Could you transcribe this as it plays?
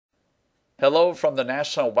Hello from the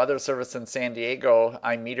National Weather Service in San Diego.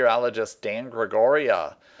 I'm meteorologist Dan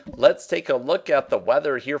Gregoria. Let's take a look at the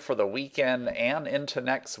weather here for the weekend and into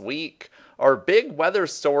next week. Our big weather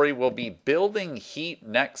story will be building heat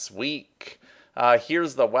next week.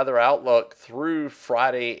 Here's the weather outlook through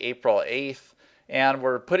Friday, April 8th. And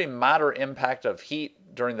we're putting moderate impact of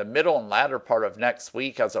heat during the middle and latter part of next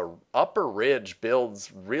week as a upper ridge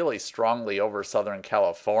builds really strongly over Southern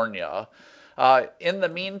California. In the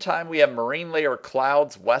meantime, we have marine layer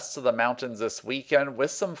clouds west of the mountains this weekend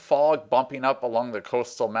with some fog bumping up along the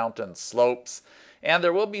coastal mountain slopes. And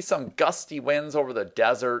there will be some gusty winds over the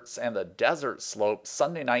deserts and the desert slopes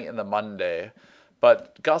Sunday night and the Monday.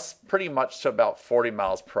 But gusts pretty much to about 40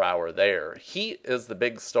 miles per hour there. Heat is the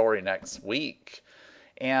big story next week.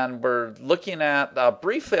 And we're looking at,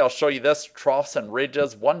 briefly I'll show you this, troughs and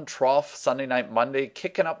ridges. One trough Sunday night, Monday,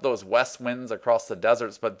 kicking up those west winds across the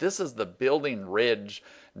deserts. But this is the building ridge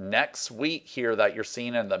next week here that you're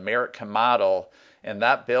seeing in the American model. And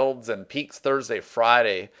that builds and peaks Thursday,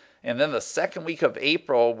 Friday. And then the second week of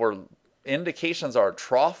April, where indications are a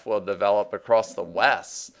trough will develop across the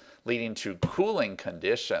west, leading to cooling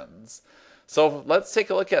conditions. So let's take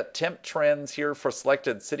a look at temp trends here for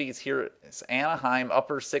selected cities. Here is Anaheim,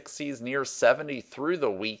 upper 60s, near 70 through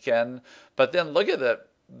the weekend. But then look at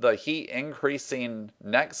the heat increasing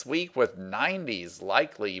next week with 90s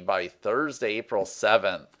likely by Thursday, April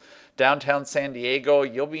 7th. Downtown San Diego,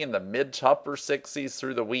 you'll be in the mid to upper 60s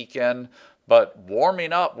through the weekend, but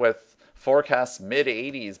warming up with forecast mid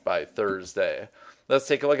 80s by Thursday. Let's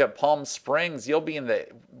take a look at Palm Springs. You'll be in the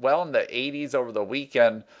 80s over the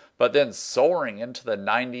weekend, but then soaring into the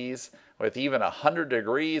 90s with even 100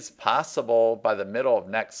 degrees possible by the middle of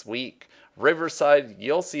next week. Riverside,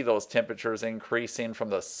 you'll see those temperatures increasing from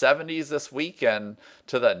the 70s this weekend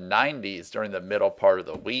to the 90s during the middle part of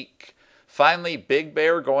the week. Finally, Big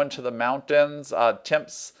Bear going to the mountains.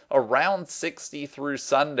 Temps around 60 through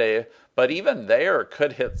Sunday, but even there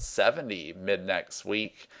could hit 70 mid next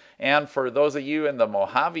week. And for those of you in the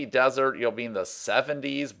Mojave Desert, you'll be in the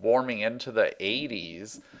 70s, warming into the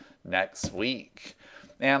 80s next week.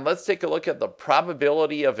 And let's take a look at the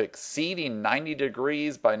probability of exceeding 90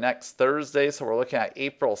 degrees by next Thursday. So we're looking at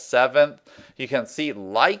April 7th. You can see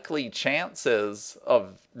likely chances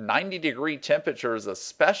of 90-degree temperatures,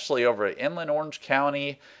 especially over inland Orange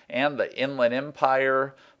County and the Inland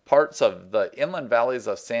Empire, parts of the inland valleys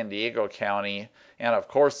of San Diego County, and of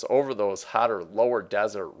course over those hotter lower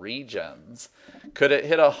desert regions. Could it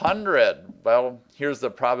hit 100? Well, here's the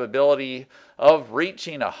probability of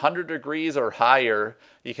reaching 100 degrees or higher.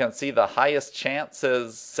 You can see the highest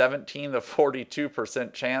chances, 17 to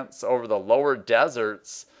 42% chance over the lower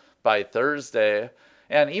deserts by Thursday.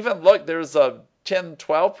 And even look, there's a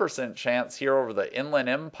 10-12% chance here over the Inland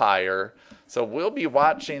Empire. So we'll be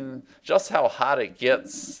watching just how hot it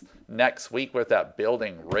gets next week with that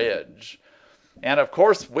building ridge. And of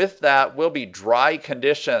course, with that will be dry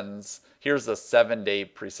conditions. Here's the 7-day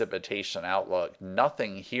precipitation outlook.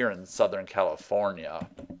 Nothing here in Southern California.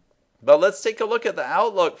 But let's take a look at the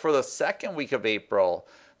outlook for the second week of April.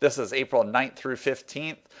 This is April 9th through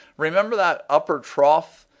 15th. Remember that upper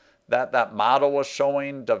trough that model was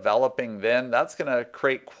showing developing then? That's going to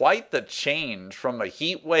create quite the change from a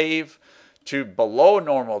heat wave to below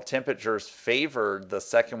normal temperatures favored the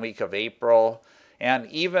second week of April, and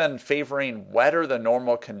even favoring wetter than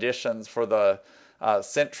normal conditions for the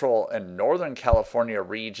central and northern California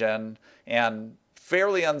region, and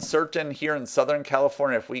fairly uncertain here in Southern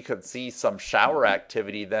California if we could see some shower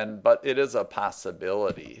activity then, but it is a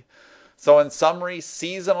possibility. So in summary,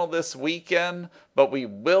 seasonal this weekend, but we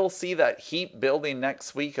will see that heat building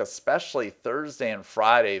next week, especially Thursday and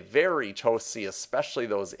Friday. Very toasty, especially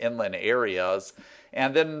those inland areas.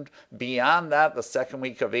 And then beyond that, the second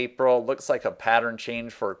week of April looks like a pattern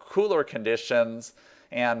change for cooler conditions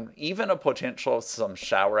and even a potential of some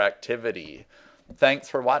shower activity. Thanks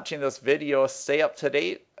for watching this video. Stay up to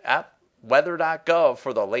date at weather.gov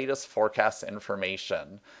for the latest forecast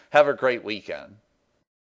information. Have a great weekend.